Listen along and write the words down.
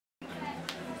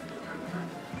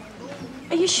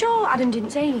Are you sure Adam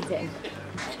didn't say anything?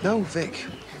 No, Vic.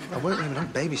 I weren't leaving him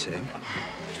babysitting.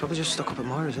 He's probably just stuck up at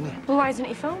Moira's, isn't he? Well, why hasn't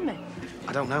he phoned me?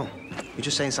 I don't know. You're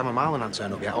just saying Sam and Marlon hadn't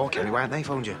turned up yet. Oh, Kerry, why haven't they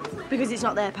phoned you? Because it's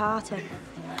not their party.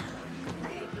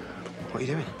 What are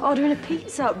you doing? Ordering a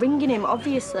pizza, ringing him,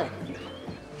 obviously.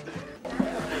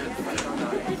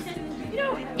 You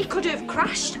know, he could have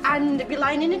crashed and be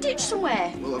lying in a ditch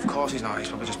somewhere. Well, of course he's not. He's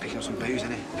probably just picking up some booze,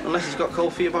 isn't he? Unless he's got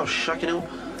cold feet about shacking up.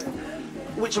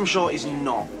 Which I'm sure is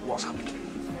not what's happened.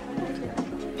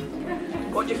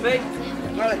 What do you think?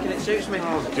 I reckon it suits me.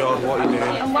 Oh, God, what are you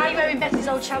doing? And why are you wearing Betty's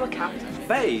old shower cap?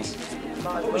 Betty's?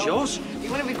 What was yours? It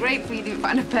wouldn't be great for you to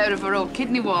find a pair of her old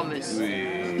kidney warmers.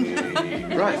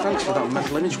 Right, thanks for that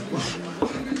mental image.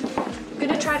 I'm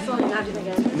gonna try phoning Adam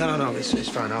again. No, it's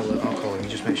fine. I'll call him.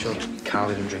 Just make sure Carl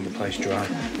didn't drink the place dry.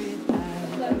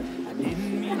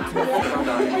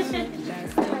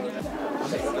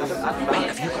 Mate,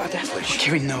 have you got a death wish?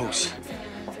 Kieran knows.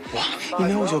 What? He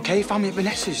knows, OK? Family at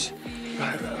Vanessa's.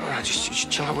 Right, all right,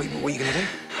 just chill out. What are you going to do?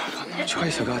 I've got no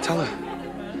choice. I've got to tell her.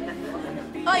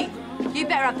 Oi, you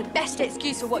better have the best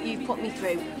excuse for what you've put me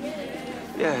through.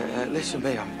 Yeah, listen,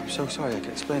 babe, I'm so sorry. I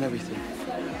can explain everything.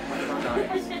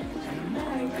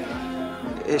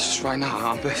 It's just right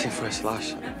now, I'm bursting for a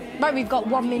slash. Right, we've got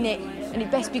 1 minute, and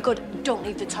it best be good. Don't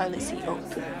leave the toilet seat up.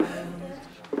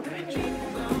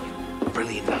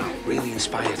 Brilliant now. Really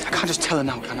inspired. I can't just tell her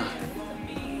now, can I?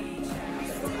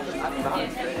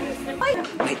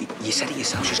 Mate, you said it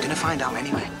yourself. She's going to find out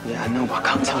anyway. Yeah, I know, but I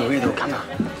can't tell her either, can I?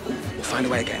 We'll find a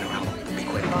way of getting her out. Be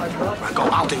quick. Right, go.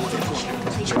 I'll deal with it.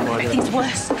 It's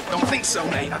worse. Don't think so,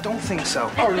 mate. I don't think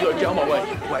so. Oh, look, get on my way.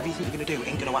 Whatever you think you're going to do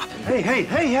ain't going to happen.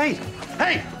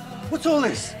 Hey! What's all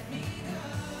this?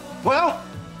 Well?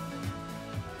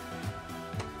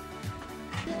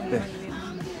 Vic,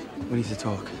 we need to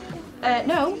talk.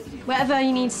 No. Whatever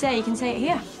you need to say, you can say it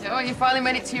here. Oh, you finally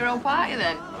made it to your own party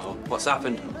then? Oh, what's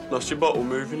happened? Lost your bottle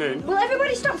moving in? Well,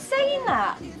 everybody stop saying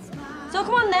that. So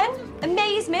come on then,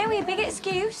 amaze me with a big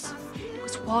excuse. It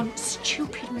was one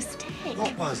stupid mistake.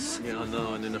 What was? Yeah, I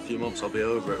know, and in a few months I'll be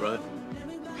over it, right?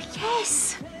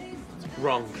 Yes.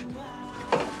 Wrong.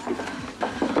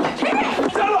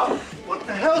 Tell her! What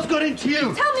the hell's got into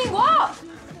you? Tell me what?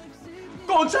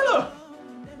 Go on, tell her!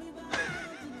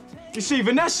 You see,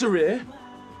 Vanessa here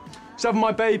is having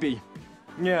my baby.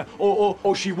 Yeah,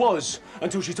 or she was,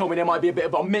 until she told me there might be a bit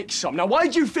of a mix-up. Now, why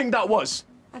do you think that was?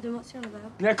 Adam, what's your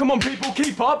about? Yeah, come on, people,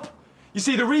 keep up. You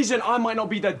see, the reason I might not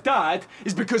be the dad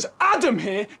is because Adam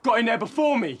here got in there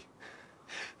before me.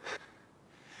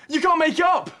 You can't make it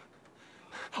up.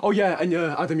 Oh, yeah, and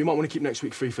Adam, you might want to keep next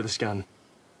week free for the scan.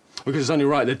 Because it's only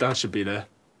right that Dad should be there.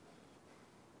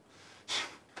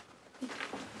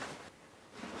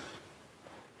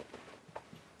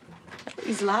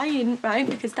 He's lying, right?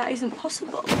 Because that isn't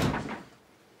possible.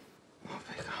 Oh,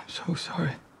 Vic, I'm so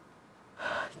sorry.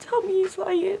 Tell me he's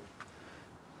lying.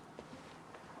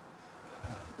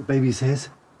 The baby's his.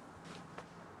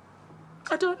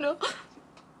 I don't know.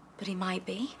 But he might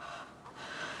be.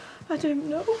 I don't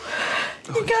know.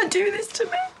 You can't do this to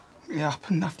me. It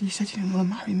happened after you said you didn't want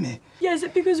to marry me. Yeah, is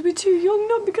it because we're too young,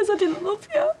 not because I didn't love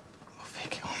you? Oh,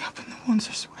 Vic, it only happened once,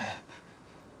 I swear.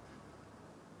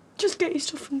 Just get your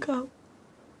stuff and go.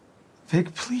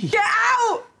 Vic, please. Get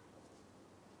out!